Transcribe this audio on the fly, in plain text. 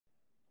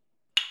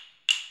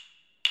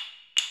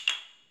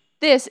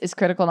This is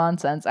Critical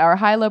Nonsense, our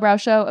high-lowbrow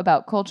show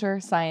about culture,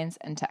 science,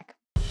 and tech.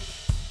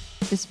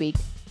 This week,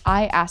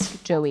 I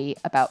asked Joey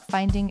about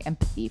finding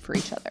empathy for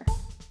each other.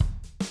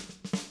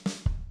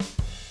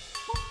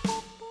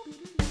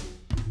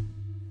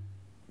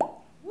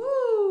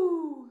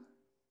 Woo!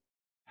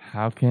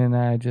 How can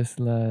I just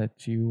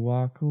let you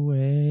walk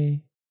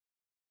away?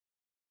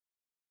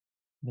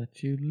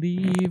 Let you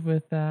leave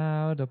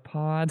without a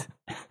pod?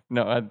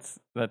 No,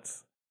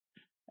 that's,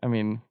 I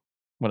mean,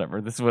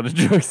 whatever. This is what a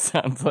joke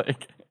sounds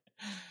like.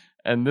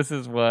 And this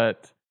is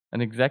what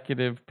an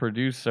executive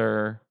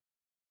producer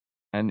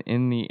and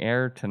in the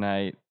air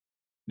tonight,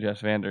 Jess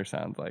Vander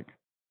sounds like.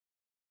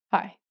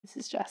 Hi, this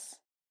is Jess.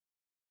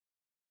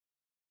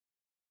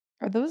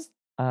 Are those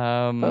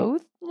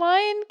both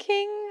Lion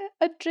King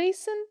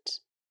adjacent?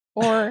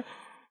 Or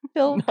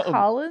Phil No.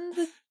 Collins?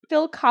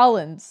 Phil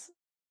Collins.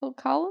 Phil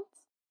Collins?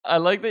 I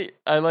like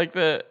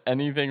that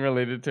anything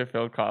related to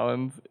Phil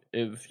Collins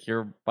is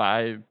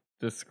hereby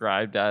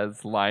described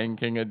as Lion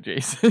King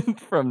adjacent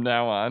from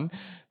now on.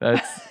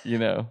 That's,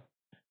 I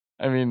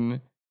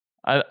mean,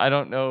 I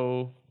don't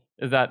know.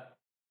 Is that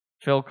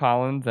Phil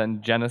Collins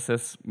and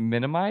Genesis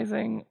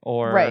minimizing,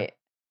 or right?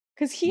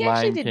 Because he Lion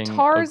actually did King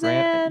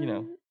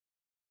Tarzan,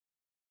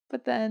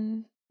 but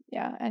then,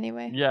 yeah,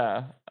 anyway.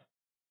 Yeah,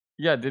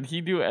 did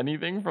he do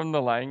anything from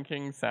the Lion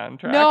King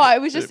soundtrack? No, I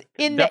was just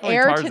in the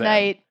air Tarzan.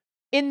 tonight.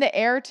 In the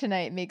air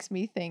tonight makes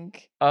me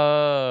think.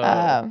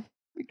 Oh.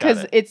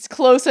 Because it's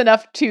close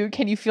enough to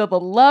 "Can you feel the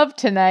love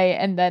tonight?"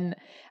 And then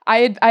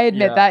I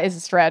admit that is a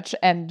stretch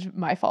and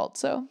my fault.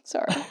 So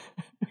sorry.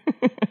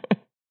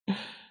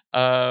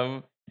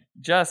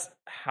 Just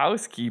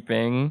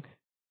housekeeping.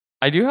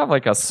 I do have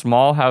like a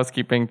small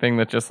housekeeping thing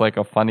that's just like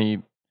a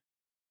funny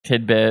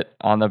tidbit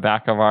on the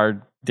back of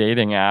our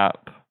dating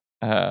app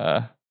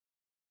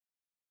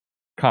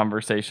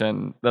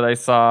conversation that I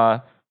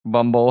saw.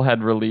 Bumble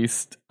had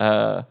released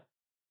height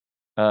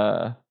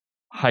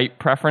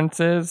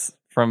preferences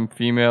from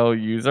female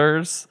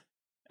users,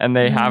 and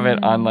they have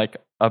it on like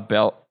a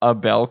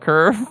bell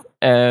curve,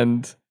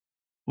 and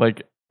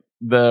like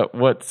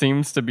what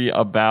seems to be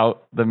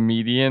about the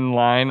median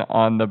line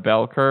on the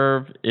bell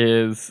curve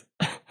is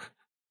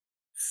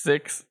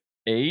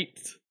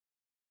 6'8".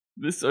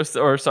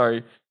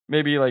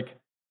 Maybe like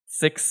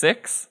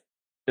 6'6"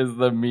 is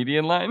the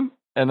median line,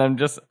 and I'm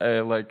just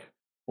like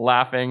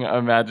laughing,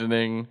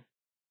 imagining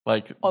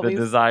like all the these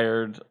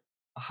desired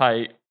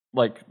height.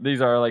 Like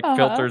these are like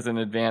filters and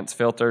advanced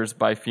filters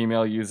by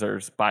female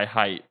users by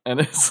height, and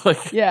it's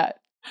like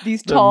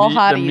these tall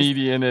hotties. The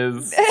median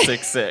is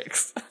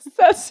 6'6".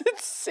 That's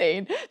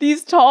insane.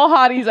 These tall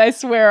hotties, I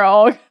swear, are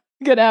all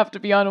gonna have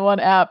to be on one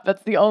app.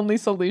 That's the only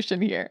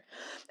solution here.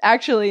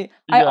 Actually,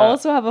 I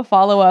also have a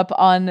follow-up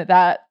on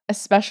that,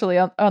 especially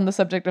on the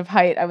subject of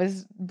height. I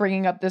was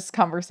bringing up this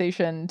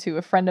conversation to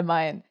a friend of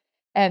mine,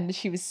 and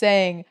she was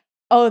saying,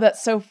 "Oh,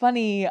 that's so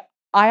funny.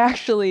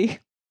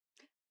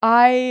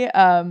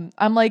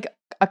 I'm like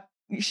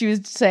she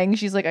was saying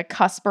she's like a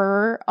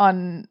cusper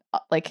on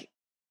like,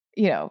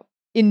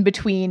 in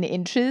between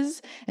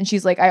inches, and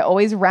she's like, I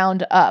always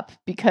round up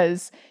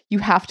because you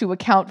have to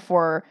account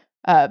for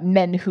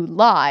men who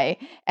lie,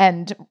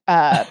 and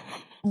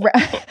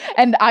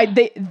and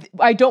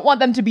I don't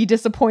want them to be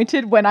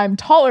disappointed when I'm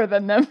taller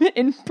than them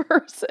in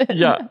person.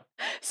 Yeah.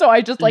 So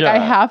I just I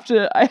have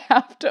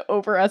to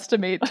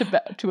overestimate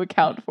to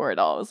account for it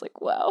all. I was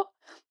like, wow,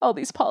 all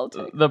these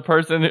politics.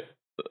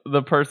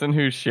 The person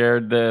who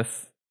shared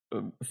this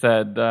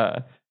said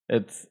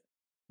it's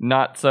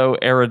not so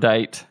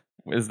erudite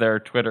is their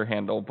Twitter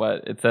handle,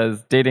 but it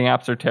says dating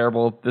apps are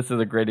terrible. This is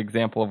a great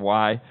example of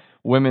why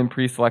women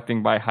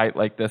pre-selecting by height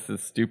like this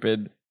is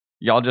stupid.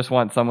 Y'all just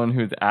want someone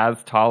who's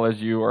as tall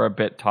as you or a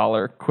bit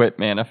taller. Quit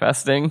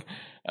manifesting.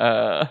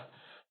 But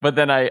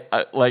then I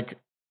like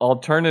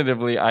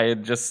alternatively, I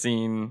had just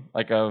seen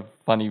like a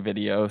funny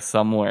video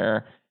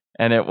somewhere,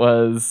 and it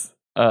was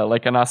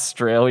like an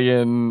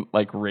Australian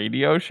like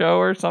radio show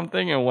or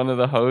something, and one of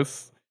the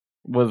hosts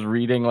was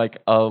reading like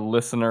a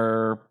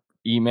listener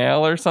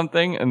email or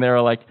something, and they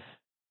were like,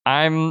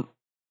 I'm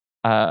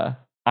like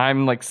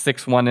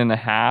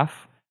 6'1.5",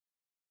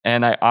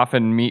 and I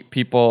often meet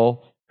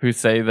people who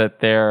say that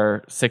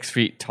they're 6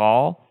 feet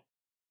tall,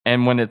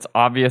 and when it's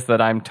obvious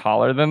that I'm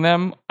taller than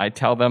them, I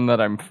tell them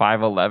that I'm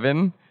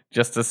 5'11"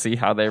 just to see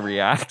how they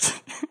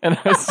react. And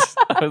I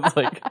was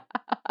like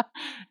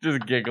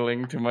just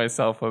giggling to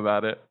myself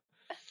about it.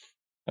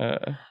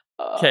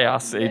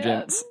 Chaos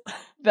agents.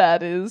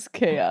 That is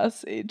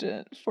Chaos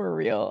Agent for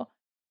real.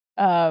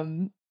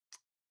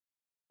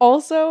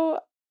 Also,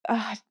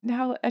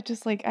 now I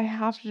just I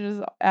have to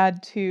just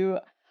add to,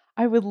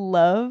 I would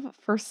love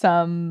for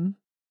some,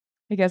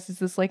 I guess, is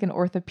this like an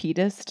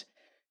orthopedist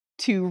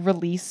to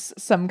release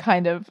some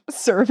kind of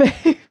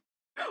survey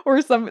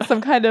or some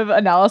kind of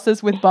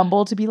analysis with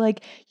Bumble to be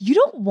like, you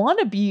don't want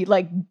to be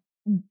like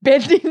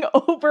bending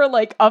over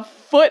like a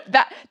foot.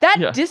 That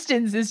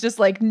distance is just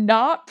like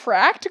not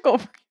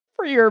practical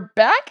for your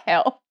back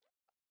health.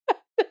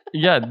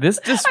 Yeah, this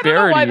why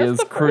disparity that's is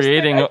the first thing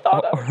creating I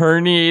thought of.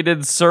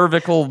 herniated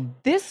cervical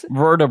This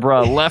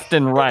vertebra left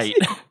and right.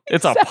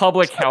 It's a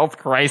public health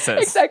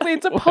crisis. Exactly,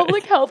 it's a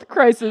public health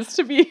crisis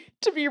to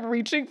be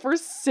reaching for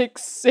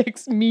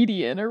 6'6"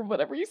 median or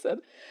whatever you said.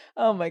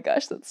 Oh my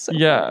gosh, that's so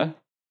Yeah.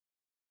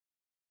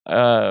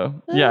 funny.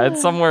 Yeah,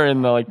 it's somewhere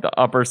in the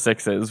upper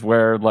sixes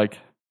where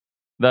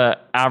the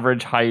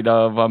average height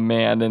of a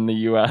man in the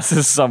US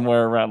is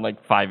somewhere around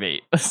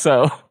 5'8".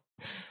 So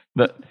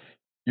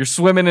you're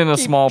swimming in a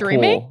Keep small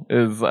dreaming? pool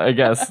is, I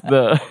guess,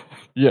 the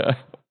yeah.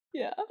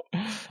 Yeah.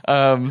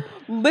 well,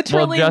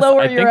 Literally Jess,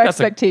 lower I your think that's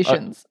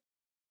expectations.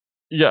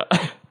 Yeah.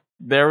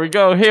 There we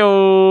go.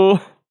 Hey-o.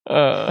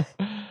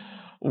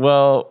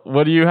 Well,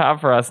 what do you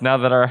have for us now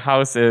that our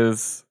house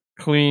is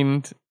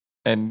cleaned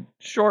and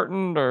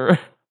shortened or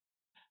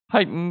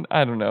heightened?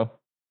 I don't know.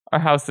 Our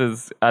house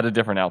is at a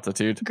different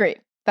altitude. Great.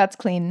 That's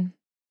clean.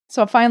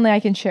 So finally I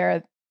can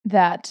share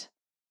that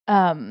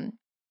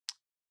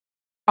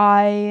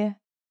I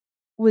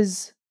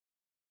was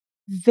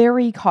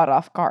very caught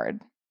off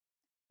guard.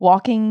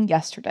 Walking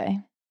yesterday,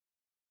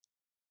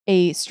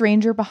 a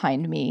stranger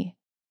behind me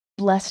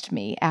blessed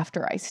me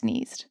after I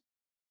sneezed.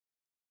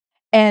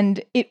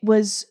 And it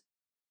was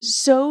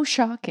so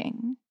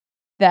shocking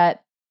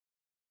that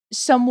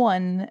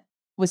someone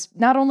was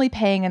not only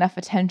paying enough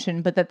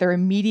attention, but that their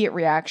immediate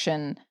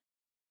reaction,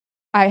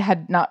 I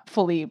had not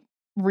fully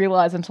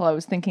realized until I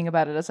was thinking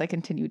about it as I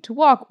continued to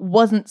walk,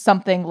 wasn't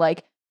something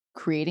like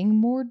creating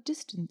more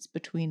distance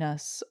between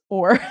us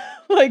or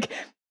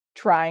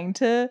trying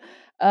to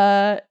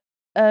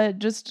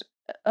just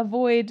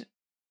avoid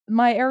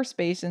my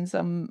airspace in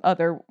some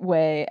other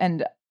way,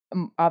 and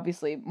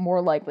obviously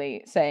more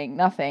likely saying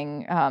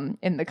nothing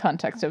in the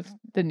context of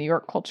the New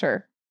York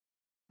culture.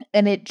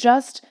 And it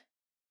just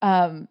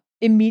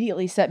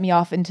immediately set me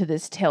off into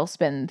this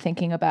tailspin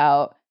thinking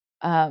about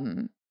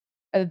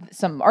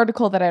some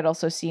article that I'd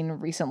also seen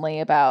recently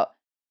about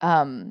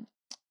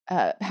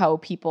how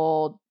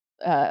people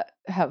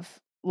have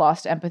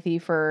lost empathy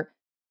for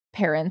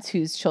parents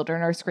whose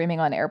children are screaming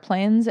on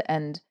airplanes,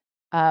 and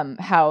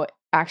how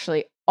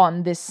actually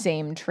on this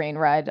same train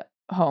ride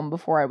home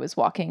before I was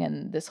walking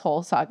and this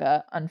whole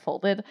saga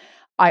unfolded,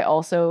 I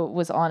also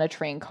was on a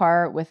train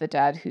car with a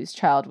dad whose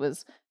child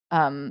was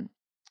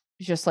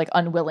just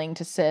unwilling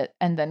to sit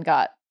and then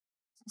got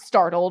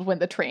startled when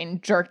the train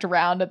jerked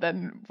around and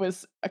then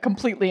was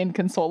completely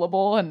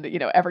inconsolable, and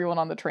everyone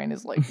on the train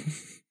is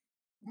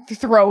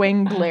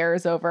throwing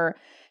glares over.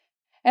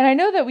 And I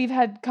know that we've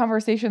had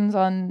conversations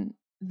on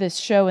this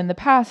show in the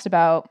past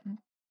about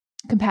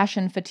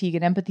compassion fatigue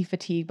and empathy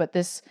fatigue, but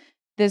this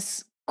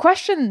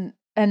question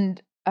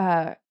and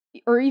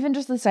or even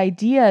just this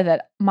idea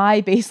that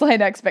my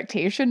baseline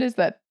expectation is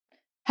that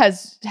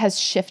has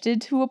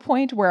shifted to a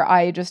point where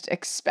I just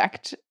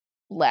expect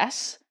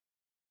less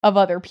of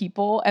other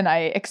people, and I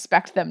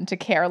expect them to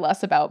care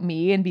less about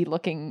me and be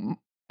looking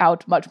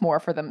out much more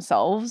for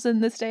themselves in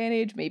this day and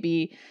age.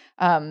 Maybe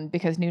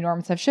because new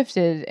norms have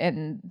shifted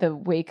in the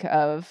wake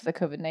of the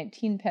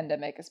COVID-19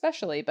 pandemic,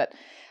 especially. But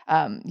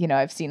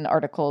I've seen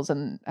articles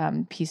and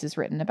pieces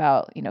written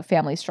about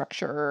family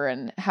structure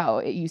and how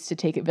it used to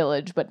take a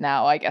village, but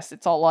now I guess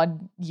it's all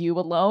on you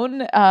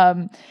alone.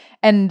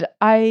 And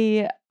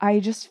I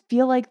just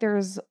feel like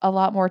there's a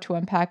lot more to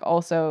unpack.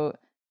 Also,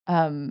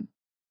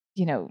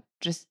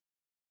 just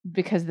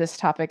because this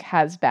topic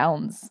has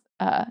bounds,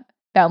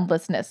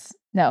 boundlessness.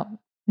 No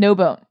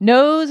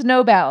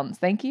bounds.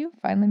 Thank you.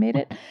 Finally made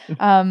it.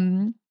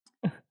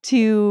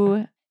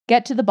 To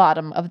get to the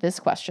bottom of this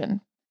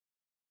question,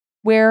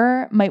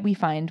 where might we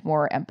find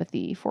more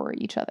empathy for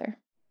each other?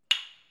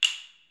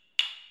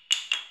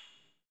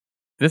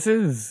 This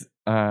is,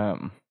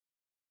 I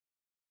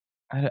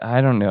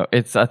don't know.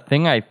 It's a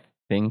thing I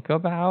think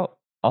about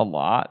a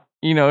lot.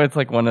 It's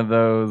one of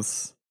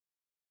those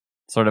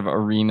sort of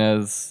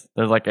arenas.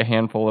 There's a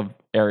handful of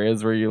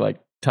areas where you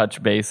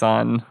touch base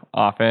on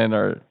often,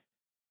 or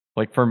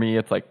for me,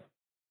 it's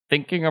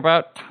thinking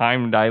about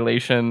time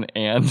dilation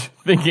and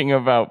thinking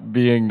about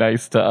being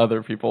nice to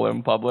other people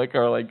in public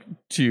are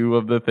two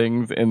of the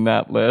things in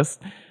that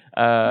list.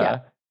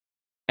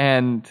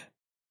 And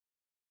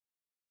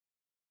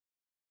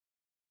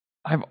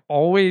I've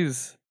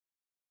always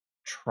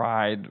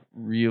tried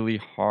really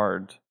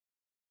hard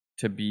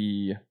to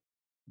be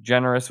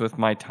generous with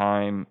my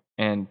time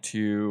and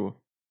to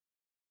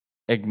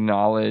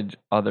acknowledge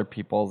other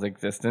people's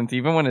existence,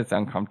 even when it's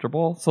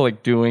uncomfortable. So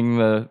doing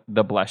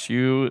the bless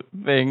you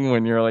thing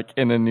when you're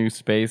in a new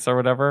space or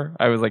whatever.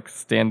 I was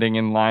standing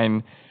in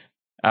line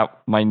at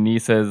my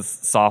niece's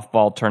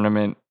softball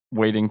tournament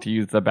waiting to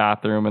use the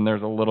bathroom, and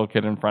there's a little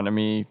kid in front of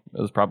me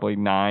that was probably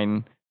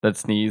 9 that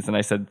sneezed, and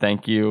I said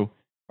thank you.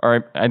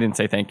 Or I didn't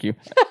say thank you.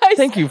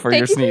 Thank you for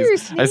your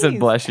sneeze. I said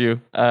bless you.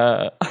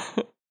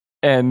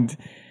 And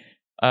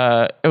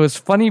it was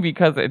funny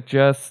because it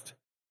just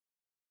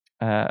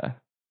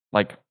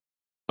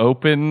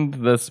opened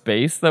the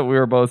space that we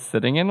were both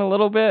sitting in a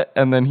little bit,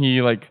 and then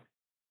he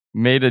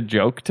made a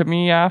joke to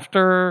me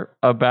after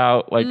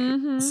about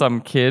some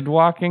kid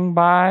walking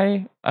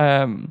by,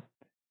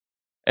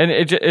 and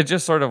it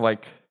just sort of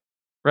like,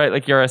 right,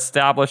 like you're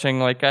establishing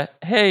like a,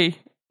 hey,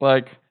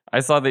 like I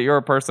saw that you're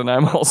a person,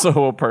 I'm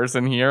also a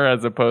person here,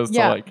 as opposed to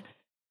like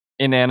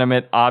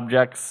inanimate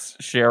objects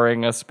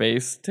sharing a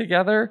space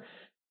together.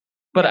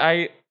 But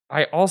I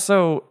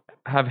also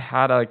have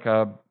had like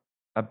a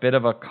bit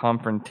of a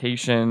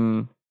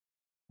confrontation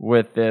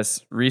with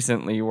this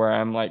recently, where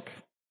I'm like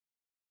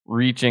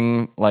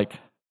reaching like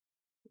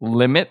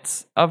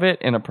limits of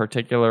it in a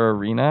particular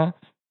arena.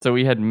 So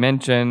I had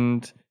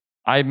mentioned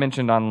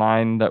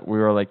online that we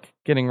were like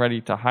getting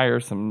ready to hire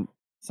some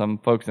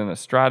folks in a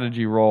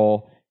strategy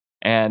role,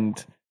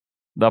 and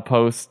the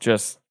post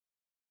just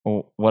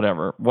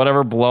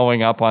whatever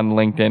blowing up on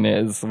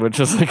LinkedIn is, which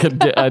is like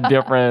a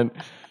different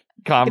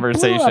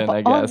conversation,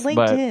 I guess. On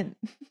LinkedIn.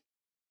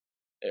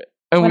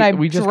 But when I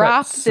we just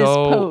dropped this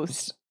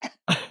post.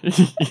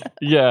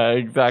 Yeah,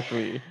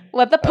 exactly.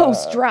 Let the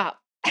post drop.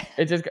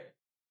 It just got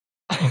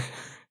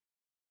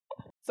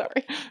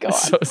sorry. Go on.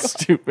 So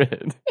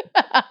stupid.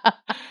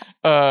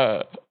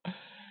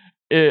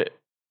 It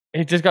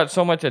just got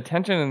so much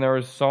attention, and there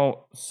was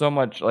so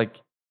much like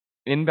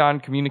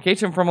inbound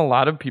communication from a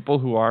lot of people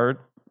who are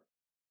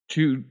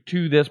to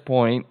this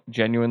point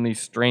genuinely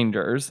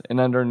strangers, and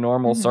under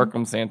normal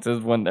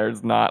circumstances, when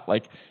there's not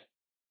like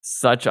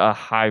such a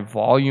high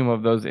volume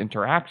of those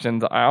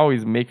interactions, I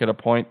always make it a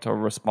point to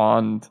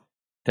respond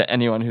to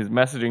anyone who's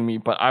messaging me.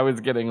 But I was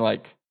getting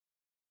like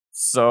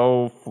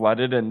so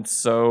flooded and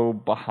so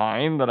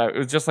behind that it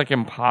was just like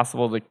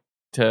impossible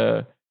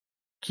to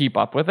keep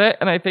up with it.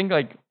 And I think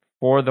like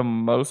for the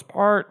most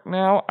part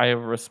now, I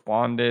have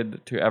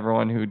responded to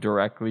everyone who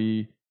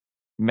directly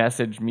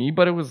messaged me,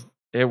 but it was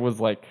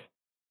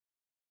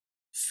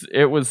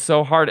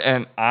so hard,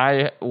 and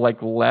I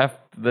like left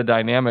the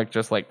dynamic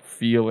just like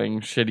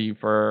feeling shitty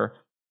for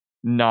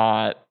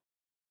not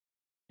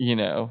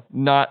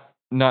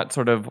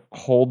sort of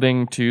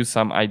holding to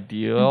some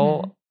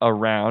ideal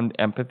around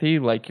empathy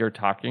like you're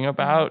talking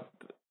about,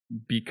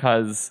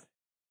 because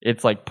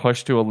it's like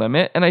pushed to a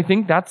limit. And I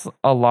think that's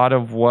a lot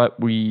of what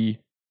there's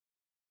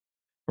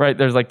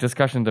like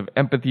discussions of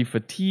empathy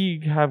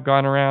fatigue have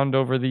gone around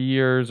over the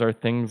years, or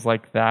things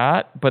like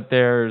that. But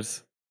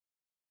there's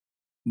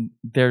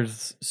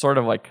sort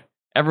of like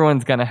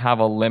everyone's going to have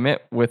a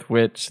limit with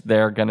which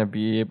they're going to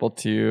be able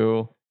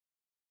to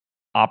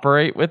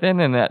operate within.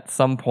 And at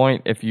some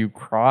point, if you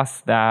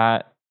cross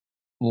that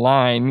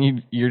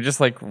line, you're just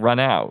like run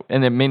out.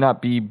 And it may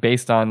not be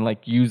based on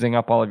like using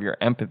up all of your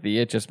empathy.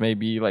 It just may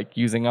be like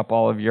using up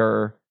all of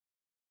your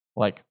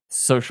like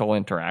social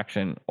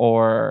interaction,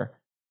 or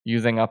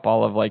using up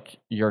all of like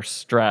your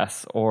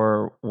stress,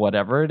 or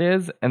whatever it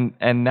is.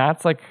 And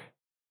that's like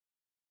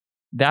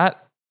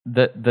that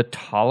the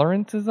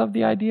tolerances of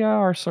the idea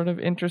are sort of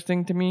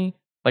interesting to me.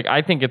 Like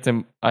I think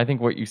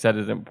what you said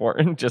is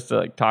important, just to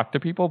like talk to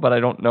people, but I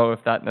don't know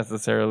if that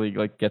necessarily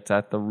like gets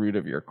at the root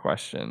of your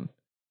question.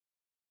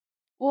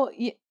 Well,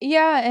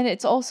 yeah, and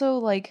it's also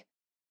like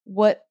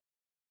what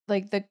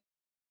like the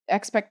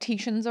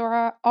expectations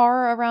are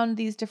around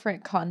these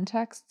different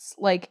contexts.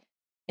 Like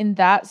in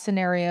that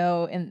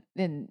scenario,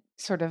 in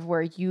sort of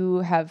where you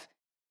have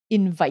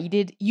been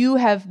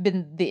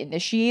the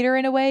initiator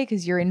in a way,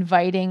 because you're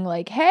inviting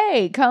like,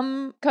 hey,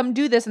 come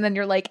do this, and then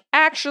you're like,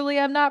 actually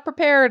I'm not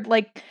prepared.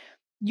 Like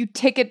you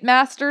ticket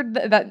mastered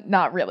that,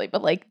 not really,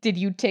 but like, did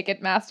you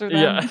ticket master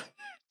them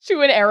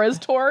to an Eras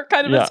tour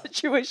kind of a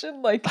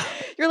situation? Like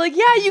you're like,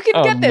 yeah, you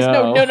can get this.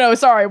 No,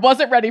 sorry,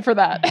 wasn't ready for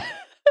that.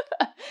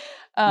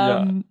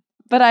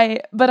 But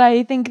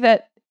I think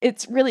that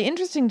it's really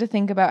interesting to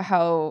think about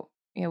how,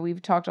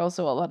 we've talked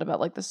also a lot about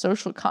like the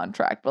social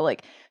contract, but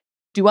like,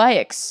 do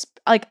I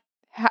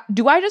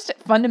just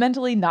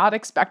fundamentally not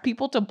expect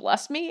people to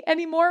bless me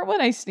anymore when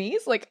I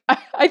sneeze? Like,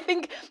 I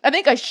think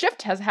a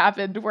shift has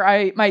happened where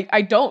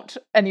I don't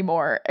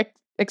anymore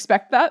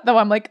expect that, though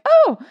I'm like,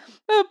 I'm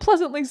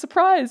pleasantly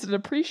surprised and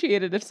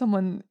appreciated if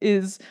someone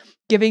is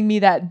giving me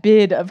that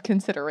bid of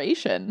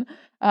consideration.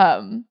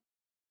 And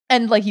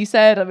like you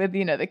said, with,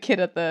 the kid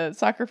at the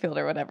soccer field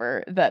or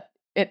whatever, that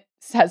it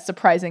has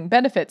surprising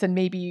benefits, and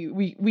maybe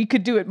we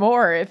could do it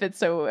more if it's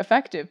so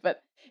effective.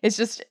 But it's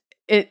just,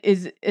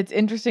 it's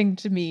interesting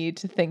to me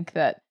to think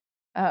that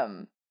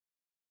some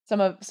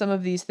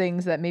of these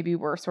things that maybe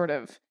were sort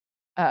of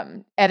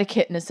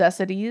etiquette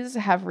necessities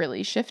have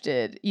really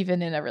shifted,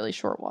 even in a really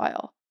short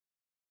while.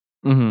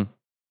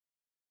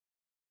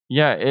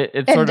 Yeah,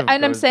 it's sort of,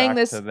 and I'm saying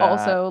this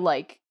also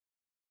like,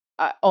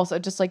 also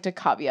just like to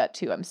caveat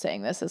too, I'm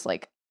saying this as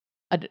like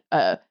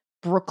a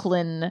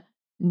Brooklyn,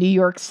 New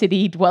York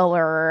City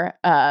dweller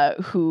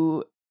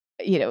who,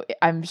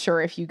 I'm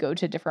sure if you go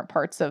to different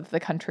parts of the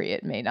country,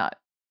 it may not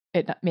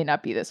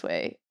be this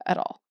way at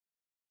all.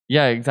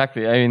 Yeah,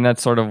 exactly. I mean,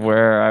 that's sort of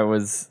where I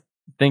was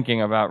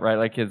thinking about, right?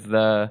 Like,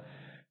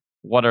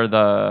 what are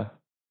the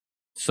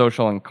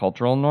social and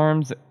cultural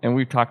norms? And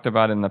we've talked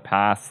about in the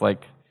past,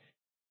 like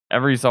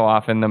every so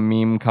often the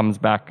meme comes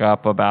back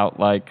up about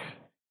like,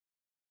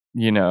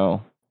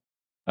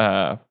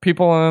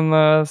 people in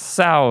the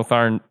South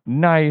are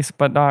nice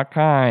but not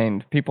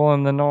kind. People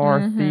in the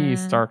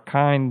Northeast are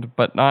kind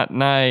but not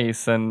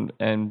nice, and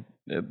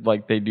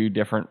like they do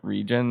different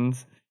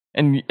regions,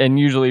 and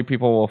usually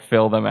people will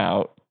fill them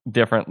out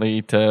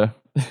differently to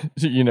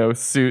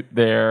suit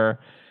their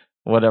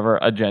whatever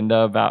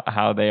agenda about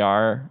how they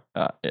are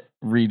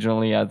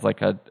regionally as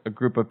like a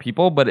group of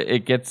people. But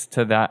it gets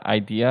to that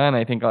idea, and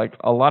I think like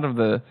a lot of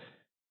the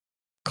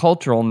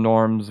cultural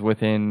norms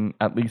within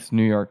at least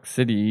New York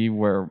City,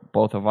 where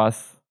both of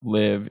us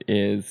live,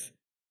 is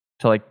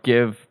to like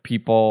give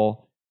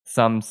people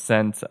some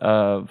sense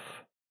of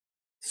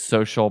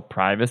social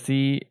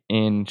privacy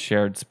in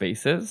shared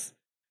spaces,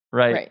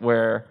 right?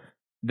 Where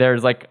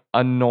there's like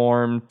a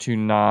norm to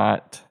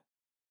not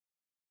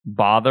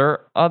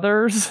bother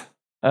others.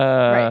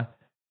 We're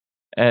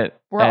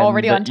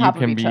already on top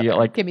of each other.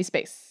 Like, give me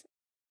space.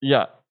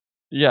 Yeah.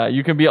 Yeah,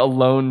 you can be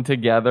alone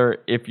together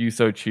if you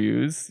so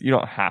choose. You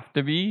don't have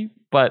to be,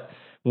 but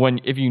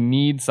if you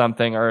need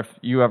something, or if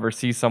you ever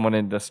see someone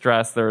in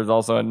distress, there is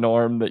also a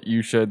norm that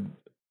you should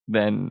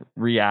then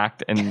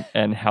react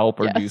and help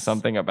or do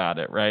something about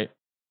it, right?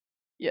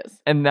 Yes.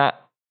 And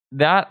that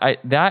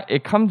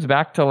it comes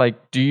back to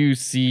like, do you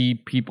see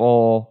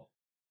people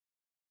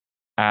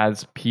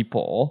as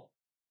people?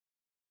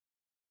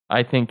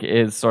 I think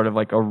is sort of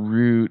like a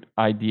root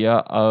idea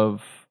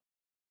of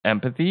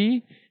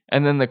empathy.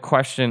 And then the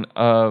question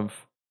of,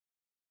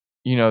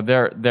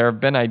 there have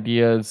been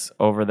ideas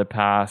over the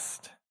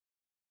past,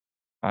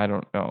 I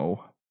don't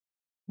know,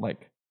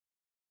 like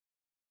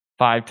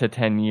 5 to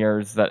 10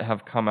 years that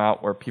have come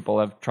out where people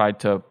have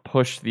tried to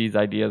push these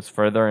ideas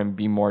further and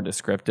be more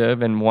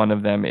descriptive. And one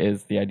of them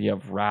is the idea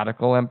of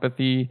radical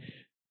empathy,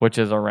 which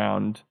is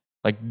around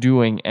like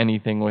doing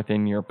anything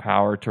within your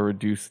power to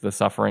reduce the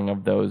suffering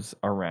of those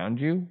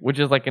around you, which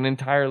is like an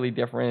entirely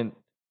different,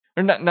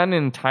 or not an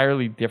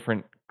entirely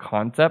different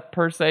concept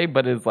per se,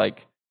 but is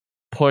like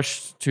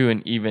pushed to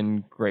an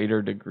even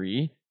greater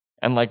degree.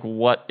 And like,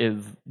 what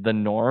is the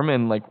norm,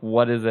 and like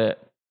what is it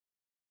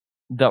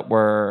that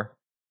we're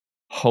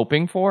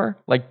hoping for?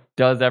 Like,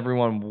 does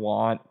everyone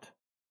want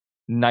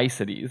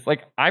niceties?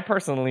 Like, I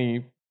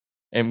personally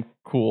am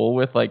cool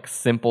with like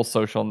simple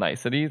social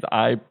niceties.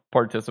 I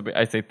participate.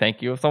 I say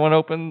thank you if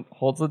someone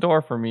holds the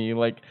door for me.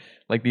 Like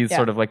these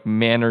sort of like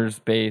manners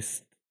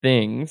based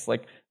things.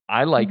 Like,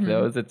 I like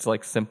those. It's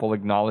like simple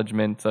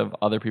acknowledgments of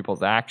other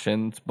people's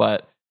actions.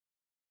 But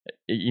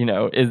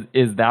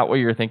is that what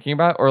you're thinking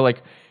about? Or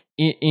like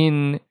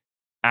in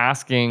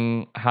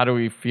asking how do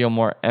we feel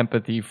more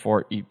empathy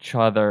for each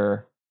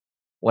other,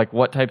 like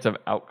what types of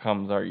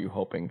outcomes are you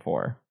hoping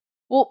for?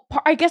 Well,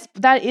 I guess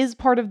that is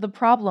part of the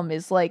problem,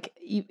 is like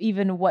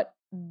even what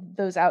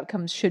those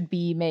outcomes should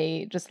be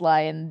may just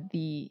lie in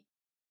the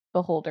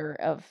beholder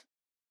of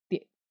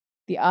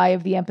the eye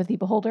of the empathy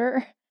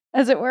beholder,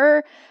 as it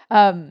were.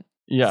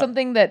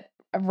 Something that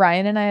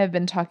Ryan and I have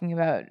been talking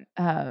about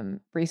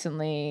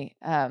recently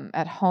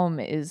at home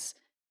is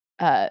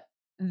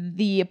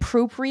the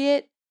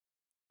appropriate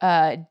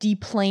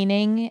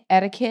deplaning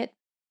etiquette,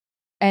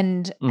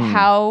 and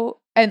how,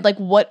 and like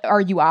what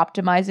are you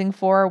optimizing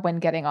for when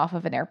getting off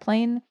of an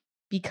airplane?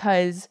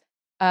 Because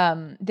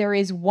there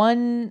is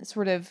one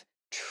sort of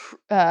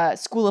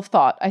school of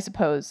thought, I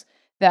suppose,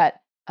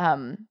 that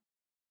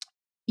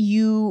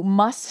you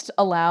must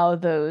allow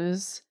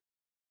those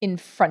in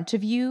front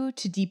of you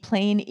to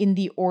deplane in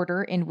the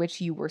order in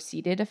which you were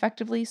seated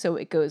effectively. So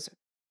it goes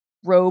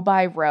row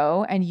by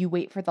row, and you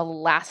wait for the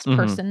last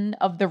person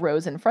of the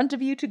rows in front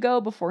of you to go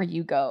before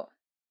you go.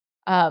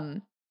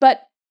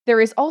 But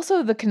there is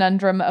also the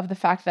conundrum of the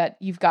fact that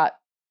you've got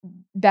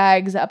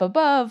bags up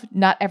above.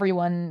 Not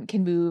everyone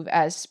can move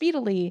as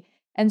speedily.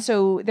 And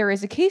so there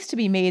is a case to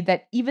be made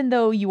that even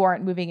though you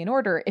aren't moving in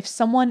order, if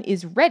someone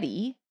is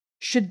ready,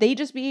 should they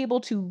just be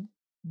able to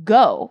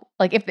go?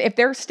 Like if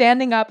they're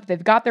standing up,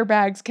 they've got their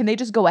bags, can they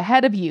just go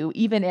ahead of you,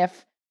 even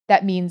if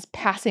that means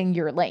passing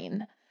your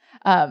lane?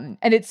 And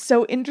it's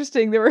so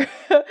interesting. There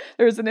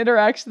was an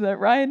interaction that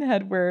Ryan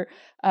had where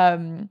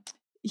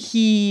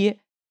he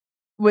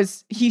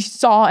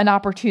saw an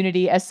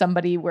opportunity as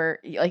somebody where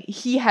like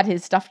he had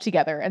his stuff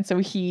together, and so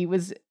he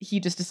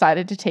just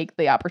decided to take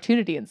the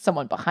opportunity, and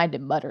someone behind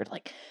him muttered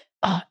like,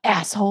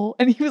 asshole.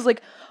 And he was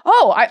like,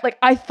 oh,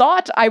 I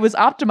thought I was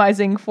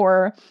optimizing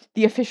for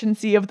the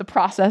efficiency of the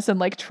process and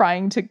like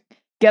trying to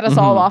get us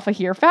all off of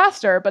here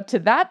faster. But to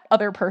that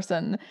other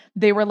person,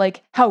 they were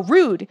like, how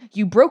rude,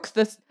 you broke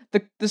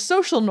the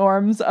social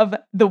norms of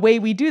the way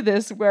we do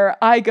this, where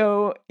I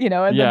go, and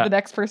then the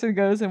next person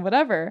goes and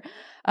whatever.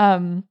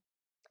 And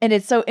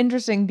it's so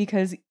interesting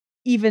because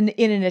even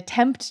in an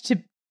attempt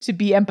to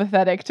be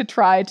empathetic, to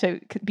try to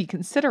be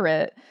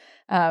considerate,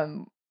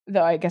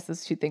 though I guess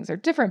those two things are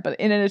different, but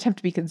in an attempt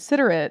to be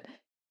considerate,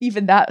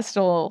 even that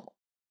still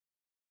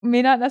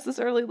may not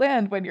necessarily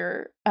land when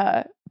you're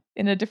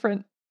in a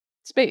different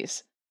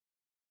space.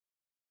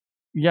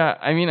 Yeah,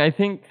 I mean, I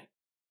think,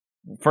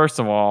 first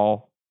of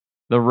all,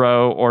 the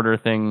row order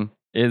thing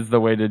is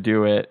the way to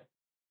do it,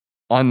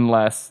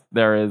 unless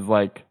there is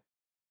like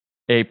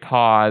a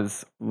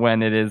pause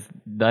when it is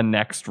the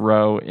next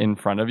row in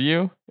front of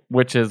you,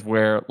 which is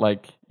where,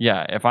 like,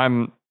 yeah,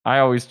 I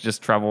always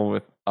just travel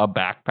with a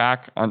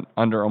backpack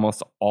under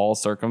almost all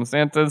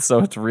circumstances, so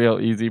it's real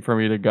easy for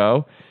me to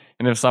go.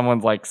 And if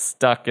someone's like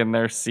stuck in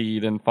their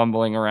seat and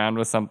fumbling around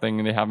with something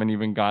and they haven't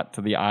even got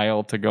to the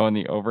aisle to go in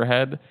the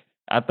overhead,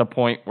 at the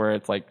point where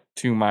it's like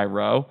to my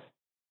row,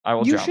 I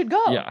will You jump. should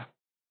go. Yeah.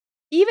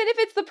 Even if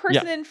it's the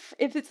person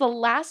if it's the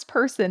last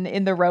person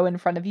in the row in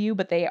front of you,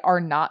 but they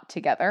are not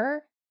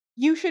together,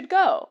 you should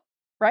go,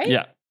 right?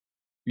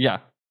 Yeah.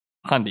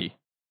 Hundy.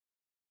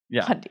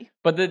 Yeah. Hundy.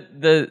 But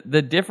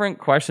the different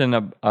question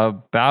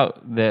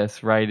about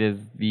this, right, is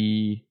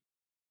the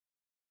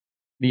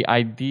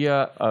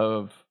idea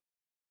of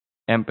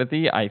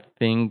empathy, I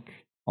think,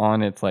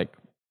 on its like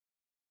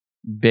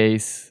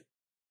base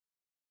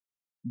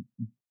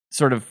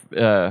sort of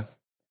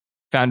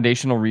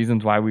foundational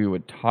reasons why we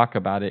would talk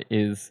about it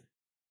is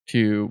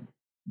to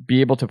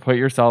be able to put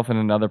yourself in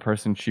another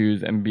person's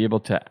shoes and be able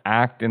to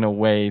act in a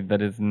way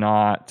that is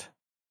not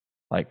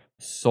like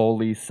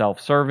solely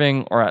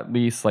self-serving, or at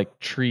least like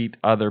treat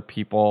other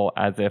people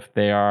as if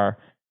they are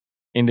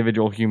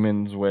individual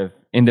humans with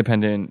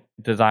independent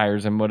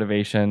desires and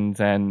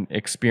motivations and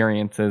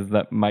experiences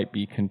that might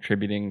be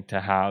contributing to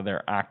how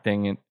they're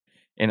acting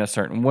in a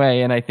certain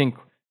way. And I think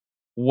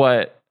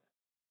what,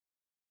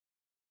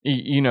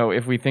 you know,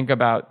 if we think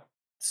about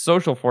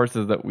social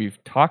forces that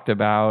we've talked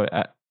about,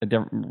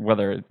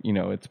 whether, you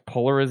know, it's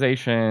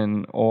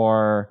polarization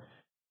or,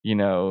 you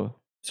know,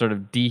 sort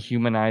of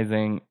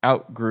dehumanizing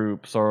out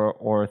groups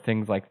or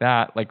things like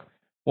that, like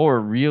what we're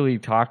really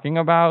talking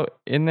about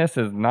in this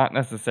is not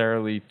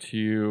necessarily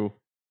to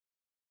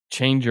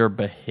change your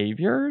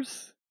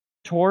behaviors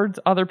towards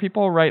other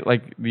people, right?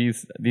 Like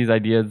these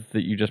ideas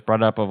that you just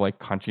brought up of like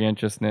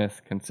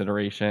conscientiousness,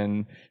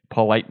 consideration,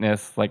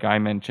 politeness, like I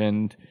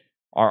mentioned,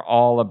 are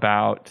all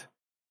about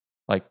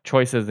like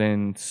choices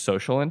in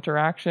social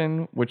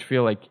interaction, which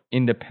feel like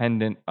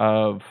independent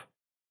of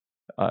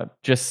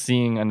just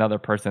seeing another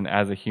person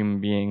as a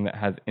human being that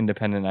has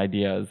independent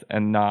ideas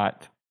and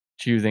not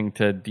choosing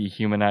to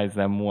dehumanize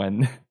them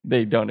when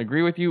they don't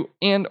agree with you,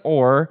 and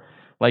or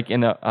like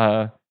in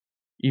a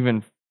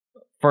even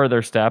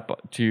further step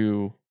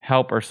to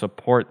help or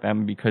support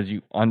them because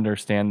you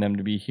understand them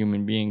to be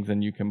human beings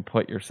and you can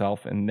put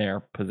yourself in their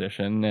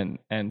position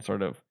and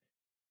sort of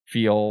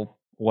feel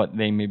what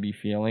they may be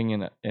feeling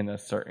in a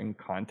certain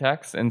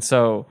context. And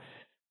so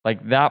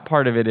like that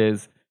part of it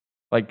is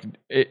like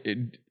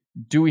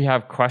do we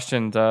have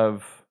questions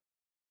of,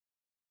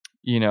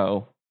 you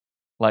know,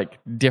 like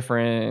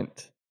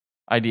different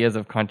ideas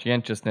of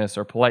conscientiousness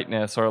or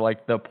politeness, or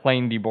like the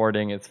plane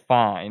deboarding is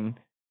fine,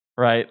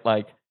 right?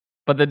 Like,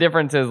 but the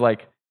difference is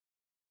like,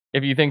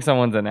 if you think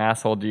someone's an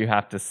asshole, do you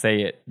have to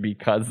say it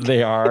because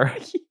they are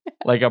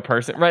like a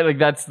person, right? Like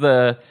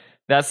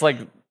that's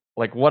like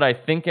what I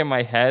think in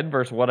my head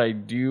versus what I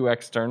do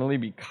externally,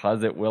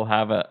 because it will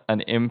have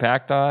an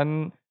impact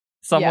on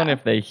someone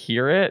if they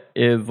hear it,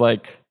 is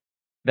like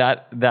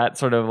that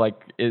sort of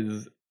like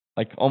is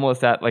like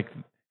almost at like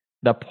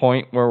the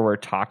point where we're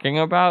talking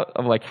about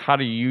of like, how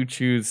do you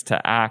choose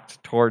to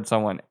act towards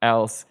someone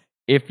else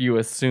if you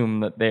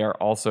assume that they are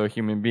also a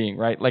human being,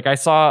 right? Like I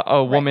saw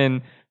a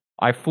woman,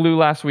 I flew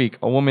last week,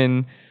 a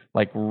woman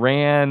like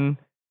ran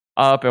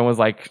up and was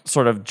like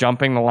sort of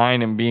jumping the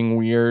line and being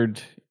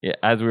weird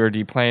as we were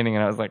deplaning,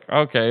 and I was like,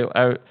 okay.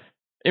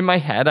 In my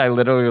head, I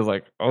literally was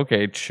like,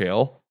 okay,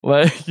 chill,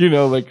 like, you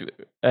know, like,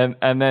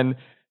 and then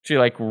she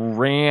like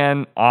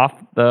ran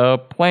off the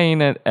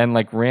plane and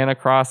like ran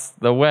across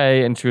the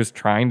way, and she was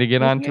trying to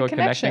get onto a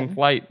connecting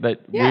flight that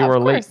we were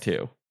late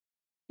to.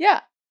 Yeah.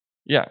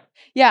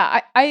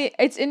 Yeah. I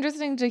it's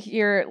interesting to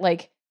hear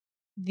like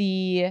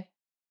the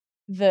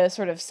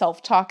sort of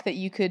self-talk that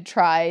you could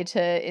try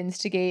to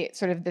instigate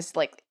sort of this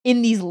like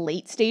in these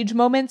late stage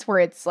moments where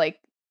it's like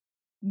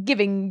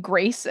giving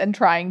grace and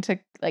trying to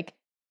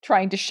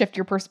shift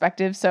your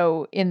perspective.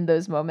 So in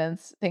those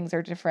moments, things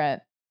are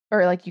different,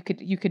 or like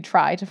you could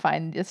try to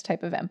find this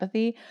type of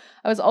empathy.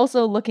 I was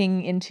also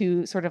looking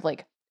into sort of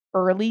like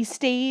early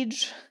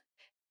stage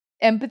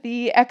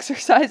empathy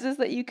exercises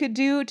that you could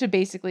do to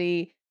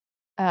basically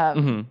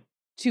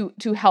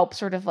to help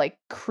sort of like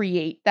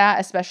create that,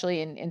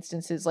 especially in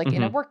instances like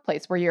in a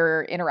workplace where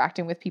you're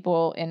interacting with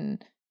people in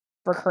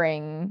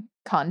recurring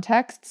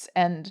contexts.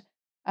 And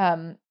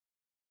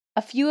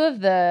a few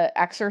of the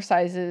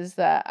exercises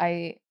that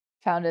I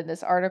found in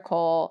this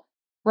article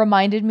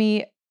reminded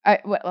me,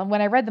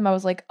 when I read them, I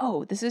was like,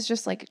 oh, this is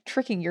just like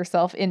tricking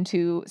yourself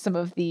into some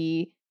of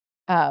the,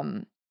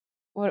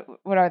 what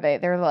are they?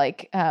 They're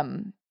like,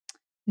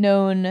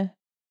 known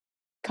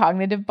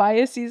cognitive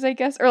biases, I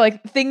guess, or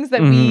like things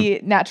that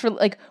we naturally,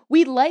 like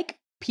we like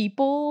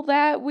people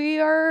that we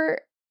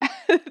are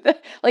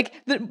like,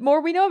 the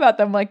more we know about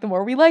them, like the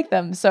more we like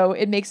them. So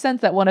it makes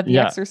sense that one of the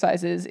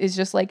exercises is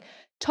just like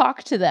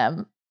talk to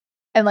them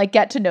and like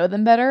get to know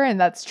them better. And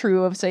that's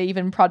true of, say,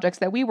 even projects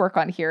that we work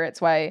on here.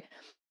 It's why,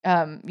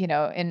 you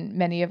know, in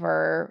many of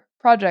our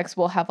projects,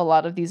 we'll have a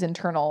lot of these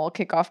internal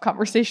kickoff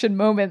conversation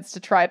moments to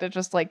try to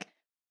just like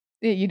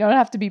you don't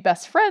have to be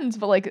best friends,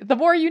 but like the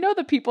more you know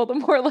the people, the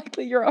more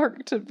likely you are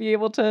to be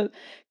able to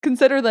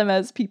consider them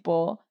as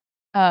people.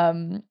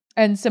 And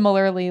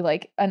similarly,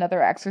 like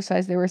another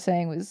exercise they were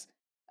saying was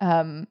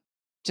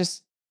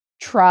just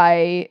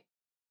try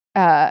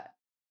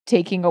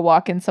taking a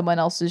walk in someone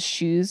else's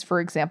shoes. For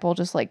example,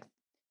 just like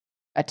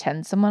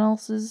attend someone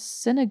else's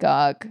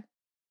synagogue,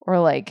 or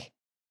like,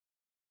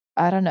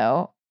 I don't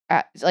know,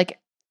 like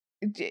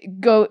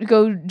go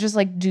just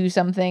like do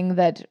something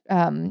that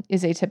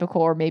is atypical,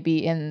 or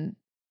maybe in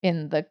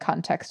the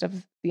context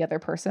of the other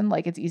person.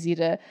 Like it's easy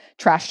to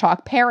trash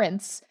talk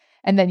parents,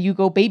 and then you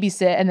go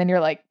babysit, and then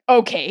you're like,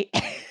 okay,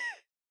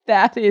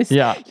 that is,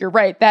 you're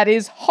right, that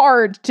is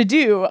hard to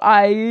do.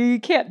 I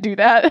can't do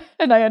that.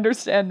 And I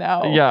understand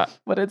now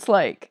what it's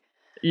like.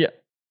 Yeah.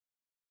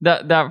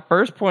 That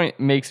first point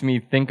makes me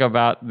think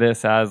about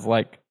this as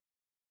like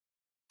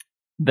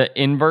the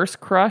inverse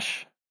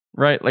crush,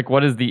 right? Like,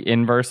 what is the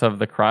inverse of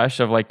the crush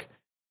of like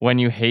when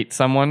you hate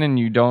someone and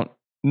you don't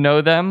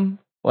know them?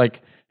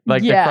 Like the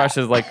crush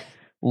is like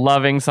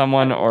loving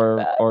someone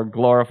or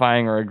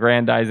glorifying or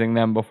aggrandizing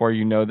them before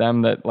you know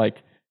them. That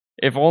like,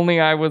 if only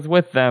I was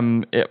with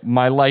them,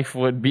 my life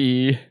would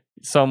be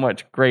so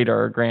much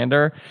greater or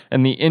grander.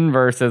 And the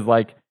inverse is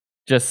like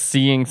just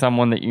seeing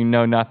someone that you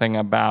know nothing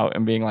about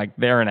and being like,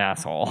 they're an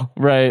asshole,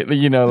 right?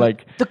 You know,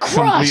 like the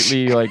crush.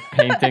 Completely like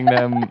painting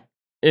them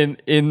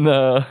in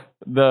the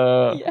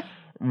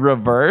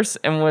reverse.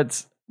 And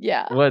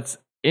what's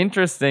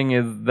interesting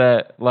is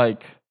that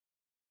like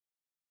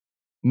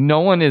no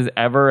one is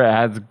ever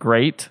as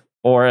great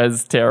or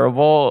as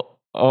terrible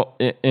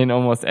in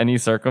almost any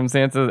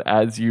circumstances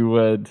as you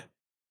would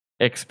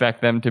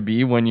expect them to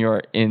be when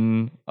you're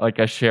in like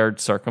a shared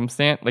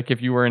circumstance. Like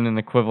if you were in an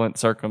equivalent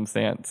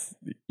circumstance,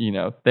 you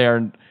know,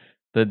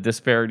 the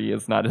disparity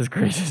is not as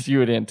great as you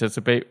would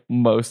anticipate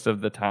most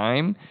of the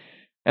time.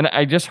 And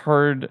I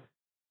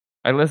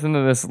listened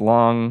to this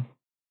long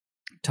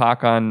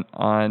talk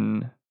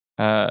on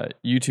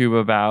YouTube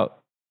about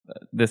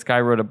this guy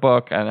wrote a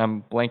book, and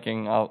I'm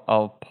blanking.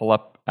 I'll pull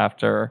up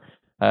after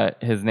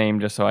his name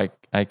just so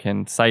I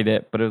can cite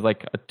it. But it was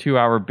like a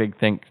 2-hour big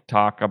think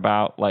talk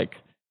about like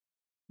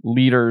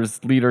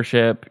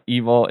leadership,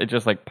 evil. It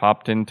just like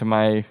popped into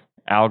my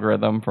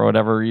algorithm for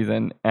whatever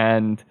reason.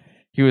 And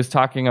he was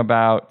talking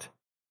about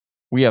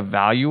we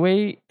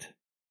evaluate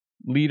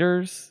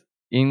leaders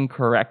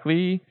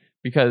incorrectly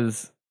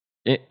because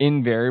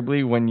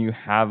invariably when you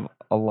have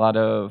a lot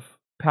of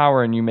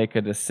power and you make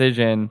a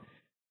decision,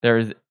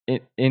 there's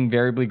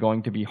invariably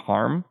going to be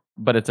harm,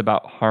 but it's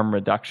about harm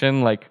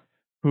reduction. Like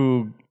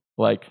who,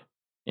 like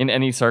in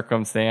any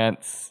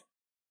circumstance,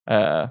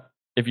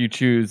 if you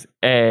choose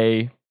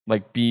A,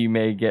 like B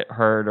may get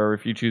hurt, or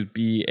if you choose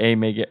B, A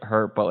may get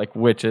hurt, but like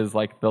which is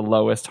like the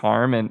lowest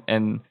harm,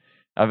 and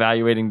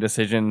evaluating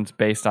decisions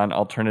based on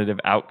alternative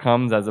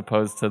outcomes as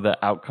opposed to the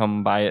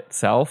outcome by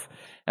itself.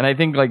 And I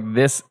think like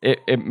this,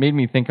 it made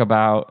me think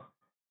about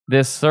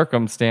this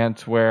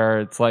circumstance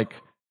where it's like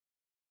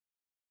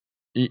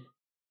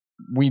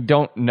we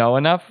don't know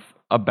enough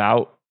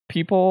about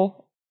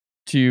people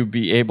to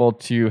be able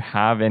to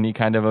have any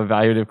kind of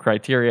evaluative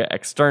criteria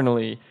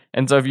externally.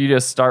 And so if you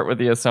just start with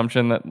the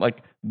assumption that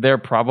like they're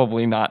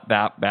probably not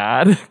that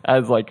bad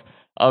as like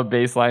a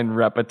baseline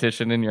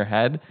repetition in your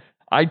head,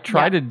 I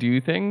try to do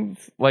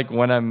things like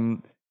when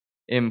I'm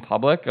in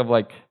public of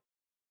like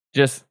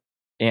just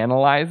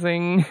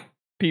analyzing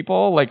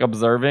people, like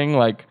observing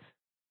like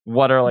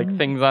what are like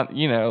things on,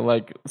 you know,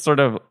 like sort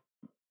of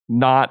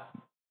not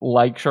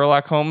like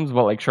Sherlock Holmes,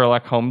 but like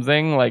Sherlock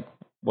Holmesing, like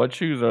what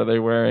shoes are they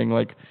wearing?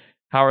 Like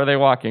how are they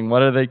walking?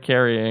 What are they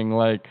carrying?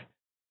 Like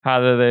how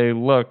do they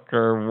look?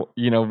 Or,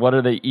 you know, what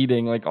are they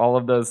eating? Like all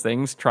of those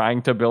things,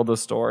 trying to build a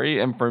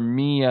story. And for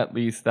me, at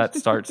least, that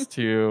starts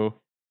to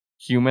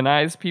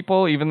humanize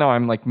people, even though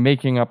I'm like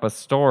making up a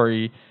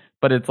story.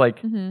 But it's like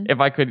if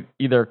I could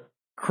either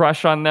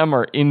crush on them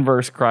or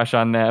inverse crush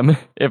on them,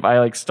 if I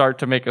like start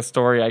to make a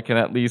story, I can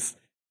at least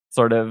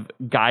sort of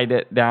guide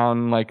it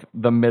down like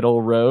the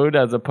middle road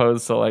as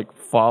opposed to like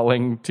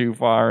falling too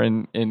far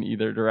in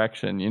either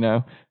direction, you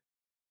know?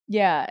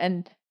 Yeah,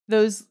 and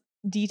those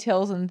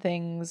details and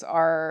things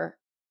are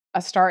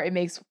a start. It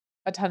makes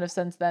a ton of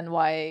sense then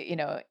why, you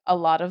know, a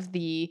lot of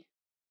the,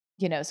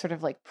 you know, sort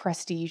of like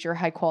prestige or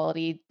high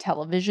quality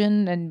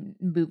television and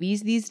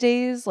movies these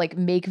days like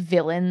make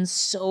villains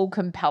so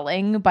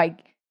compelling by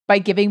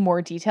giving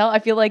more detail. I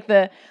feel like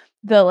the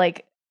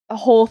like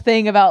whole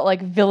thing about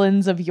like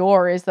villains of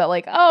yore is that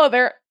like, oh,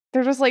 they're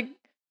just like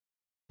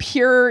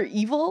pure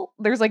evil.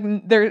 There's like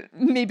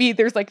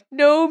there's like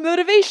no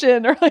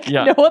motivation or like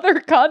no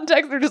other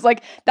context. They're just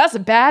like, that's a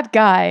bad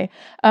guy.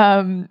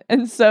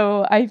 And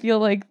so I feel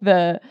like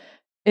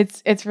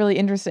it's really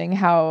interesting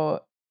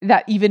how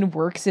that even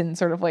works in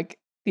sort of like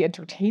the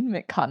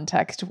entertainment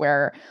context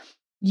where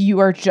you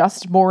are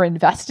just more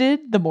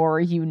invested the more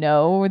you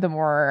know, the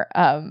more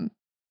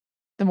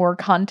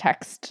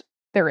context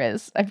there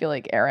is. I feel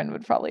like Aaron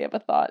would probably have a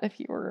thought if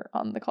he were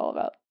on the call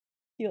about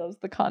he loves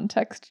the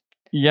context.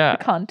 Yeah.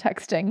 The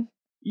contexting.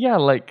 Yeah,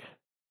 like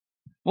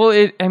Well,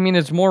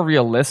 it's more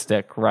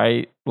realistic,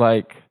 right?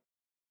 Like,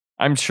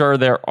 I'm sure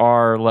there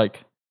are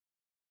like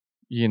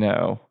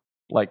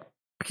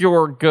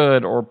pure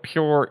good or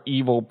pure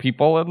evil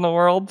people in the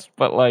world,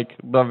 but like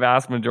the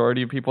vast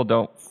majority of people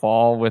don't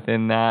fall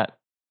within that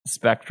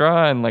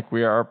spectra, and like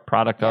we are a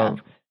product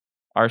of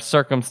our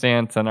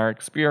circumstance and our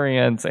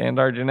experience and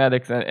our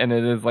genetics, and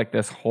it is like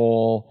this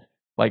whole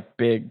like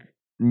big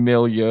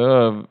milieu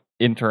of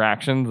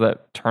interactions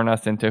that turn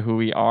us into who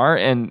we are,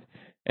 and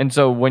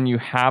so when you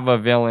have a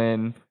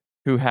villain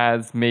who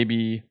has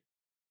maybe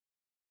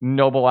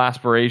noble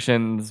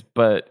aspirations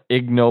but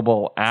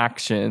ignoble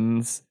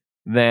actions,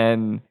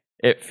 then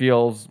it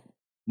feels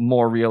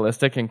more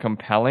realistic and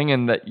compelling,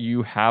 and that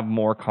you have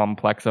more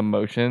complex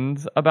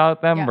emotions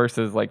about them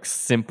versus like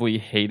simply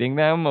hating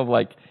them, of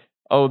like,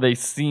 oh, they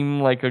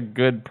seem like a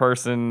good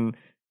person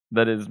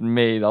that has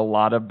made a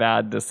lot of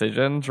bad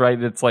decisions,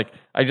 right? It's like,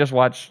 we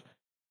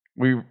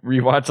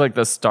rewatched like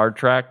the Star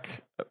Trek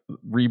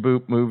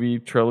reboot movie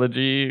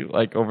trilogy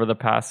like over the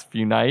past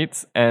few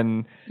nights,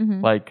 and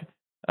like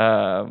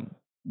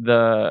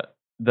the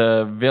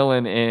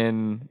villain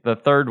in the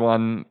third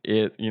one,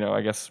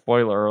 I guess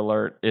spoiler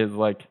alert, is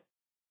like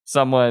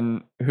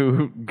someone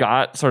who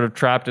got sort of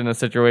trapped in a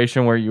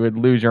situation where you would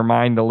lose your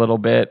mind a little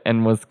bit,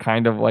 and was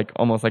kind of like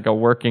almost like a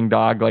working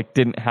dog, like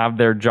didn't have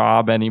their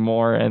job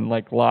anymore and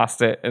like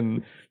lost it,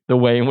 and the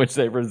way in which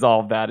they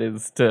resolve that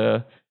is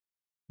to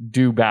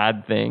do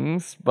bad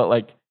things, but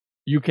like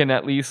you can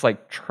at least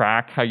like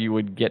track how you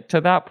would get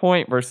to that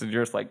point, versus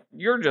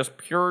you're just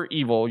pure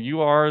evil,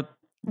 you are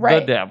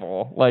the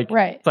devil. Like,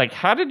 it's like,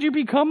 how did you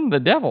become the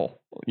devil?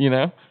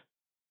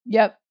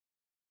 Yep.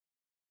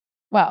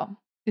 Wow.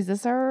 Is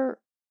this are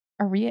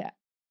we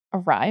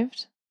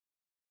arrived?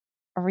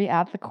 Are we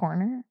at the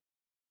corner?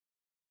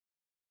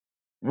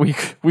 We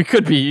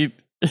could be.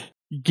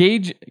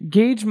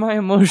 Gauge my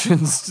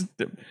emotions.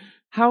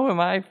 How am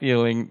I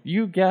feeling?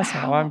 You guess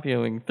how I'm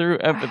feeling through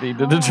empathy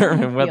to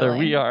determine whether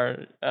we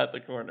are at the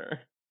corner.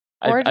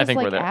 Or just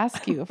like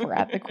ask you if we're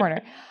at the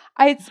corner.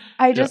 I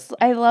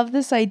love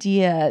this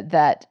idea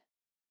that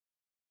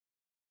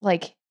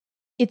like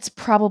it's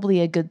probably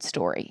a good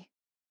story.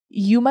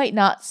 You might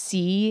not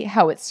see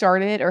how it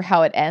started or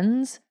how it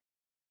ends.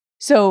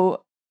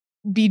 So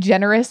be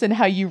generous in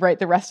how you write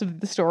the rest of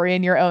the story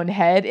in your own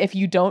head if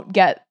you don't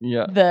get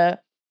the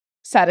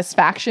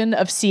satisfaction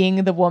of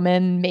seeing the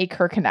woman make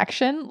her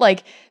connection.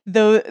 Like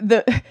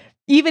the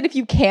even if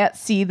you can't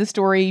see the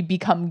story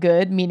become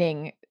good,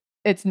 meaning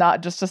it's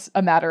not just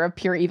a matter of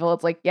pure evil,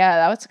 it's like, yeah,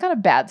 that was kind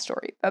of bad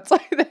story. That's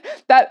like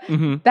that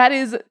that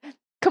is,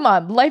 come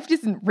on, life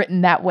isn't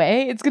written that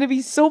way. It's going to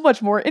be so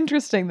much more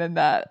interesting than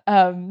that.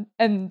 And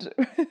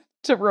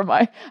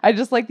I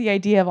just like the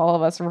idea of all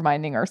of us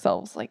reminding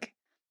ourselves like,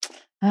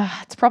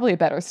 it's probably a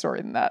better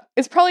story than that.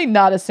 It's probably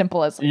not as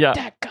simple as like,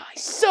 that guy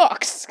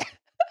sucks.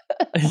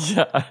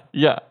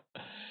 yeah.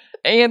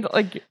 And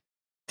like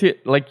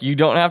you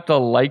don't have to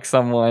like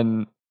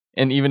someone,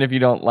 and even if you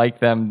don't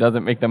like them,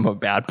 doesn't make them a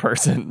bad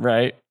person,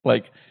 right?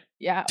 Like,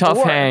 tough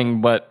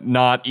hang, but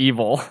not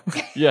evil.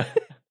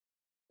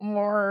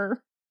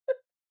 More.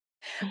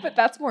 But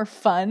that's more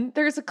fun.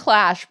 There's a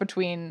clash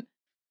between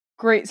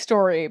great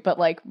story, but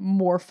like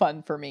more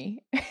fun for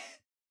me.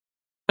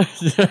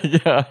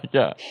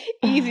 Yeah.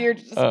 Easier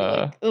to just be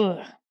like,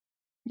 ugh.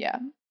 Yeah.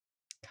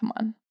 Come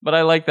on. But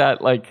I like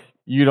that, like,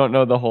 you don't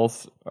know the whole,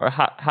 or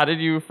how did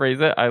you phrase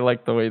it? I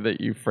like the way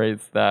that you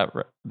phrased that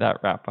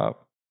wrap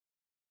up.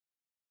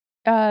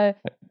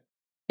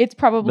 It's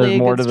probably There's a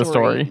more good to the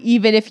story,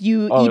 even if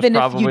you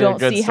don't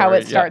see how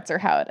it starts or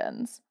how it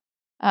ends.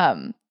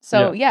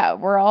 So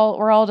we're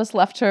all just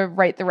left to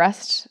write the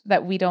rest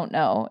that we don't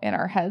know in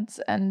our heads,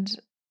 and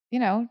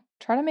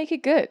try to make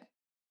it good,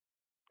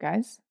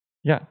 guys.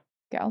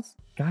 Gals.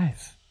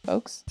 Guys.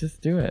 Folks.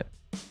 Just do it.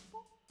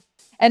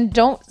 And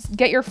don't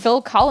get your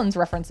Phil Collins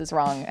references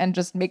wrong, and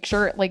just make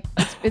sure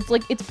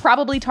it's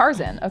probably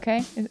Tarzan,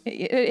 okay?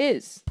 It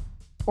is.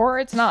 Or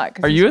it's not.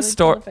 Are you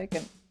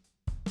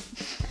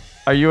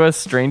Are you a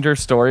stranger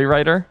story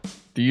writer?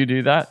 Do you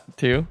do that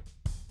too?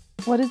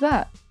 What is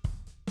that?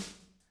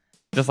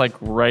 Just like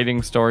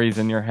writing stories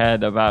in your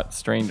head about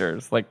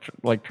strangers,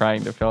 like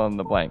trying to fill in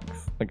the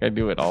blanks. Like I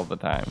do it all the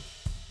time.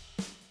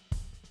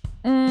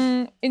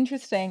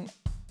 Interesting.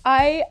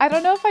 I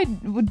don't know if I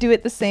would do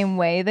it the same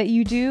way that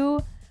you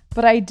do,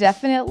 but I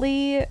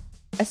definitely,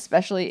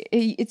 especially,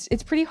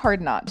 it's pretty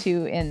hard not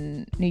to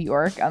in New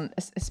York,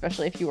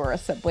 especially if you are a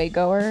subway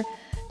goer,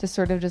 to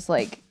sort of just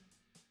like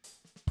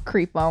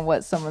creep on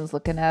what someone's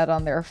looking at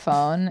on their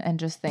phone and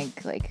just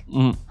think like,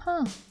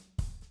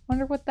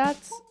 wonder what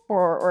that's,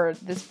 or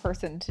this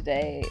person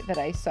today that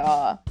I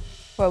saw,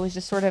 who I was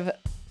just sort of,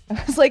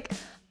 I was like,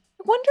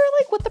 I wonder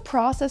like what the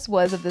process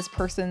was of this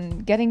person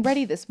getting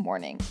ready this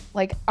morning.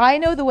 Like, I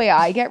know the way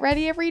I get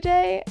ready every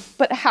day,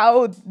 but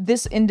how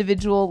this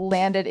individual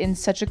landed in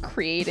such a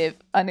creative,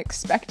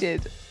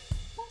 unexpected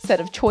set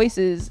of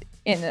choices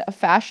in a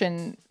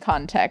fashion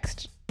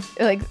context,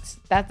 like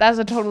that's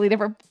a totally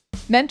different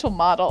mental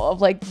model of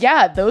like,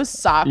 yeah, those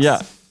socks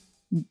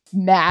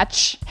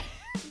match.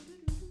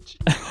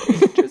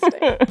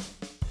 interesting.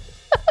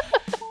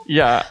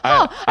 Yeah,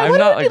 I I'm what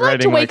not would it be like to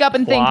writing wake up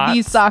and think plots.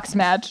 these socks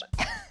match?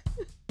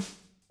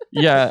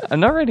 Yeah, I'm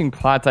not writing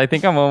plots. I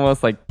think I'm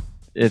almost like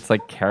it's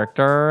like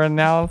character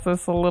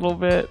analysis a little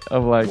bit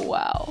of like,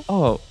 Wow.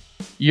 oh,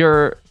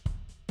 you're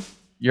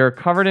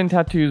covered in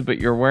tattoos, but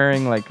you're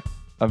wearing like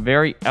a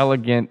very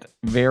elegant,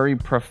 very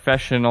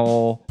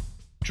professional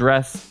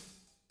dress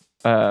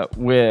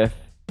with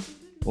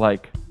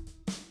like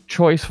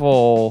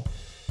choiceful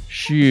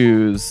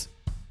shoes,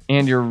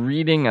 and you're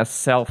reading a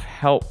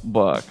self-help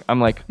book. I'm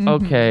like,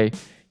 okay,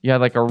 you had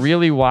like a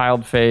really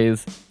wild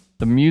phase.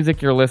 The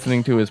music you're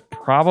listening to is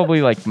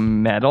probably like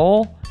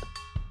metal,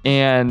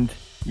 and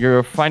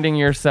you're finding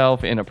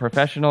yourself in a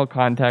professional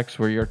context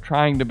where you're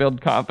trying to build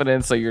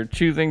confidence. So you're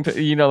choosing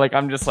to, like,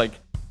 I'm just like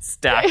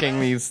stacking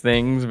these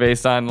things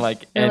based on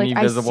like You're any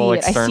like, visible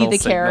external I see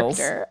the signals.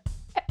 character.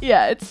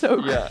 Yeah, it's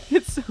so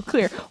it's so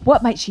clear.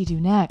 What might she do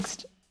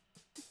next?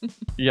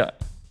 Yeah.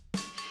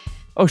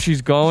 Oh,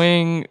 she's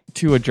going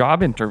to a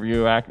job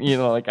interview.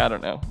 Like, I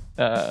don't know.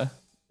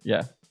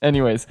 Yeah.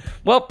 Anyways,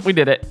 well, we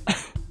did it.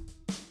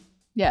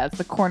 Yeah, it's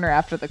the corner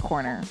after the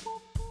corner.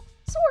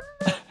 Sort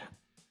of.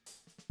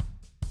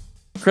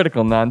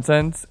 Critical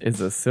Nonsense is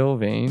a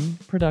Sylvain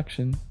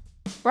production.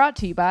 Brought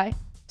to you by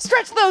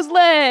Stretch Those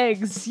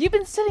Legs! You've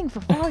been sitting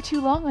for far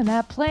too long on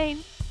that plane.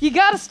 You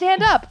gotta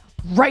stand up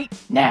right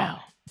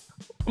now.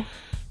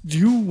 Do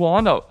you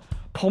want a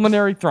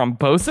pulmonary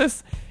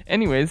thrombosis?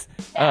 Anyways,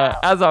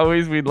 as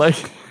always, we'd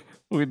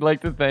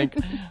like to thank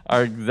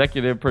our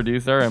executive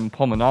producer and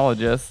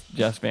pulmonologist,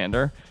 Jess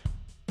Vander.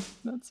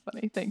 That's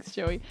funny. Thanks,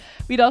 Joey.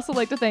 We'd also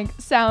like to thank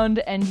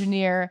sound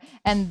engineer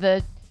and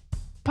the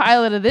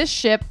pilot of this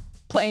ship,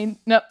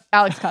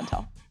 Alex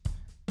Contel.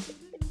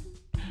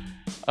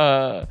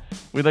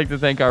 We'd like to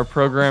thank our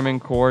programming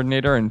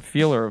coordinator and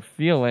feeler of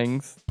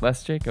feelings,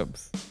 Les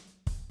Jacobs.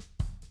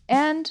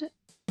 And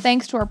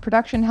thanks to our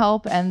production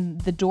help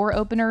and the door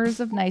openers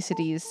of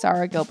niceties,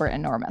 Sarah Gilbert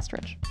and Nora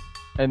Mestridge.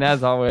 And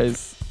as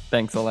always,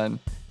 thanks, Ellen.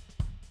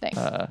 Thanks.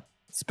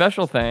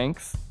 Special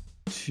thanks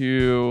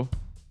to,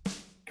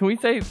 can we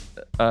say,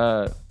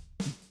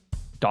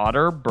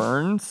 daughter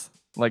Burns?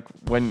 Like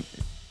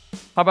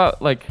how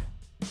about like,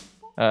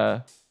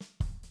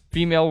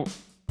 female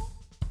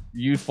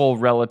youthful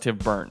relative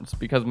burns?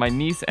 Because my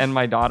niece and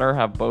my daughter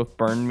have both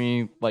burned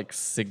me like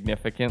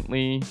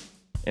significantly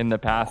in the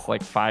past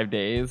like 5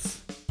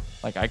 days.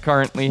 Like I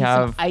currently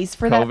have some ice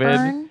for COVID.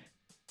 that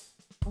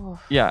burn.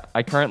 Yeah,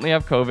 I currently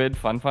have COVID.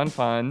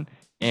 Fun.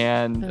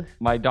 And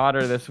my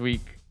daughter this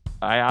week,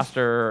 I asked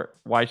her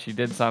why she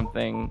did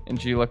something,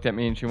 and she looked at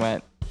me and she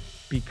went,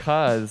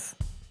 because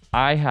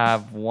I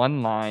have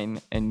one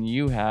line and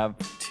you have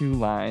 2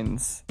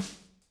 lines.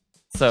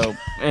 So,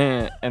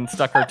 and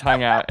stuck her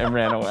tongue out and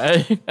ran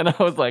away. And I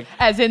was like,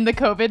 as in the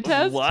COVID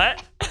test?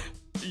 What?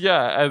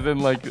 Yeah, as in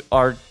like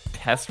our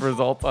test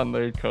results on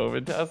the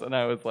COVID test. And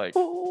I was like,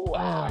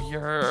 wow,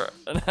 you're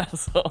an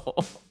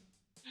asshole.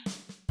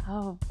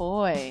 Oh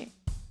boy.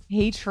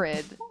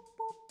 Hatred.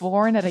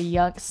 Born at a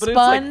young, But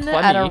spun it's,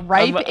 like, at a funny.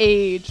 ripe I'm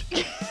age.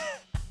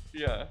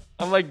 Yeah.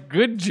 I'm like,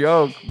 good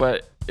joke,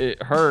 but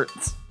it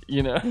hurts,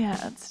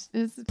 Yeah,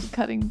 it's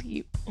cutting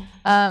deep.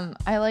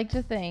 I like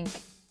to thank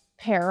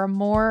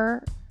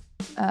Paramore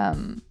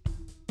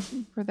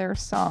for their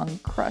song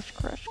Crush,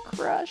 Crush,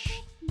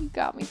 Crush. You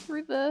got me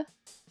through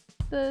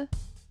that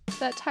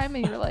time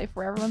in your life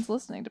where everyone's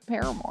listening to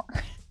Paramore.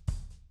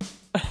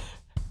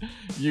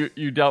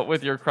 You dealt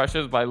with your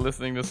crushes by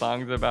listening to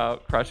songs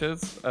about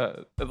crushes.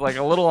 It's like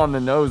a little on the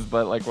nose,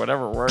 but like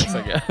whatever works,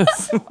 I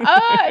guess.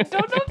 I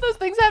don't know if those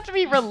things have to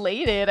be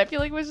related. I feel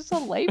like it was just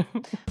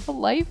a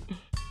life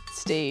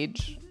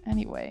stage.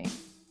 Anyway,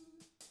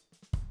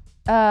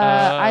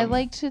 I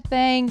like to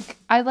thank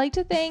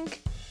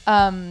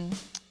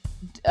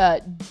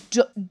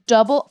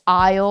double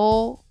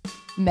aisle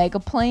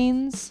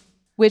megaplanes,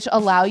 which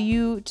allow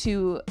you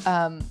to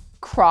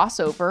cross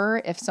over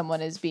if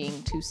someone is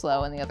being too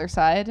slow on the other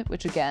side,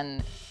 which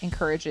again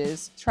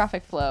encourages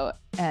traffic flow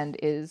and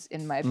is,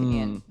 in my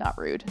opinion, not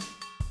rude.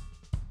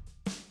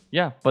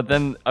 Yeah, but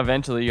then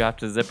eventually you have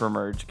to zipper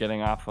merge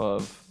getting off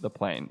of the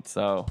plane.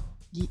 So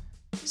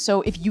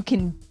if you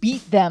can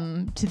beat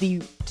them to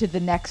the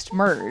next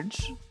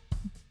merge,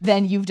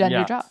 then you've done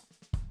your job.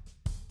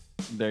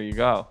 There you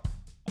go.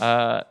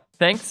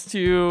 Thanks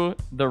to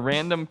the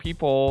random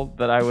people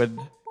that I would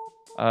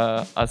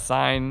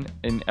assign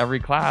in every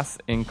class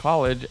in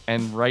college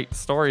and write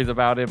stories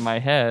about in my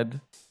head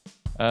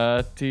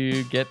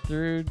to get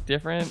through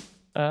different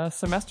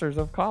semesters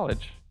of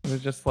college. It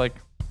was just like,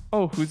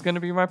 oh, who's going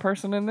to be my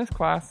person in this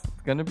class?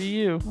 It's going to be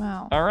you.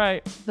 Wow. All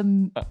right.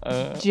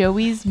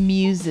 Joey's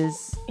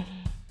muses.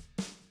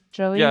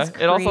 Joey's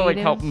it also like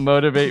helped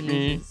motivate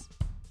muses.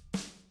 me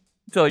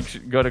to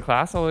like go to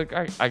class. I'm like,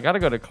 I got to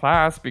go to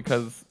class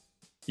because,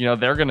 they're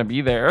going to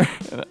be there.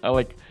 I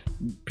like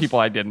people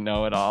I didn't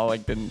know at all,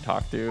 like didn't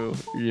talk to,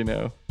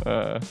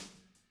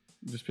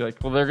 just be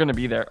like, well, they're going to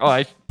be there. Oh,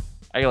 I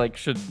like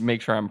should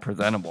make sure I'm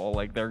presentable.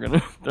 Like they're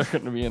going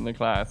to be in the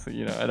class.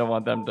 I don't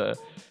want them to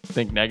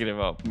think negative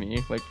of me.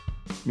 Like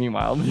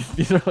Meanwhile,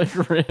 these are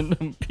like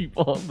random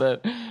people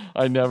that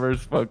I never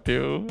spoke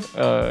to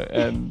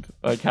and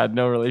like had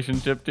no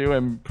relationship to,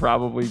 and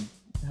probably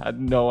had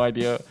no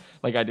idea.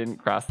 Like I didn't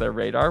cross their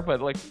radar,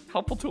 but like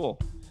helpful tool.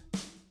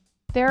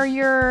 They're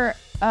your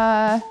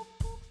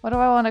what do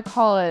I want to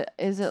call it?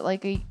 Is it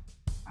like a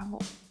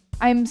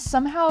I'm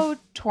somehow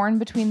torn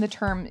between the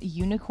term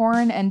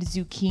unicorn and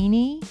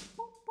zucchini.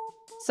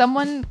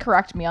 Someone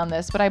correct me on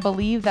this, but I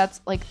believe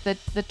that's like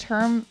the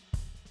term.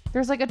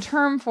 There's like a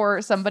term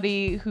for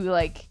somebody who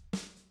like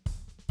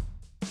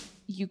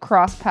you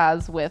cross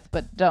paths with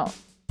but don't.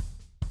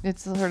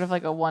 It's sort of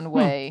like a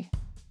one-way.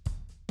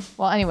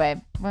 Well,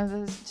 anyway,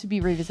 to be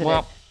revisited.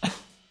 Well,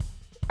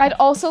 I'd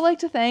also like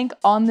to thank,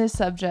 on this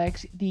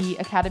subject, the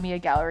Accademia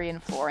Gallery in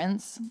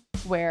Florence,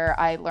 where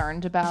I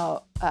learned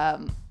about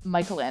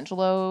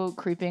Michelangelo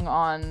creeping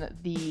on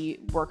the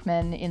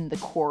workmen in the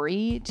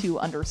quarry to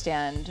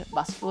understand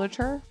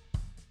musculature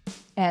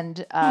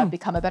and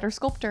become a better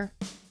sculptor.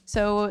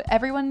 So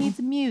everyone needs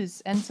a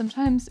muse, and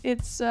sometimes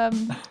it's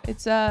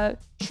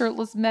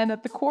shirtless men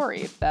at the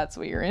quarry, if that's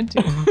what you're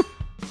into.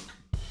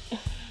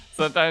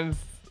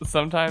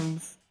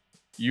 Sometimes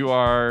you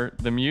are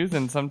the muse,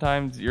 and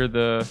sometimes you're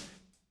the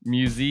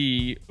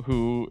musee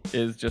who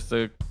is just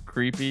a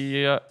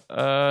creepy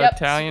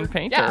Italian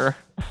painter.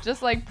 Yeah.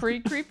 Just like pretty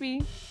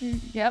creepy.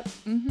 Yep.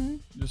 Mm-hmm.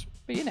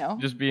 But you know,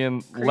 just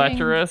being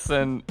lecherous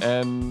and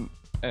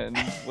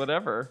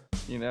whatever,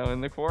 you know,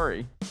 in the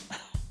quarry.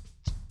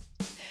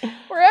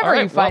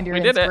 Wherever you find your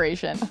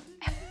inspiration.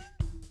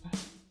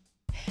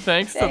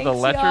 Thanks to the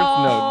lechers.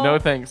 Y'all. No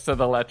thanks to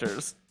the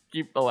lechers.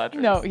 Keep the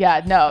lechers.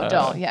 No,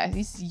 don't. Yeah,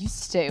 you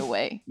stay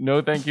away.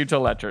 No thank you to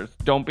lechers.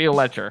 Don't be a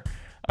lecher.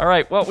 All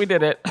right, well, we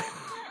did it.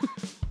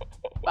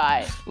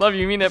 Bye. Love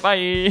you, mean it,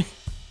 bye.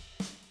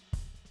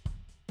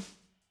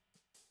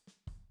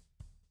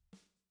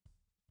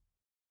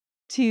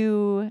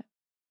 To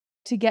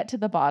get to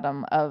the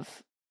bottom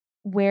of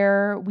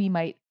where we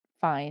might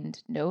find...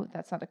 No,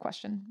 that's not a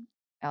question.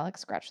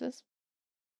 Alex, scratch this.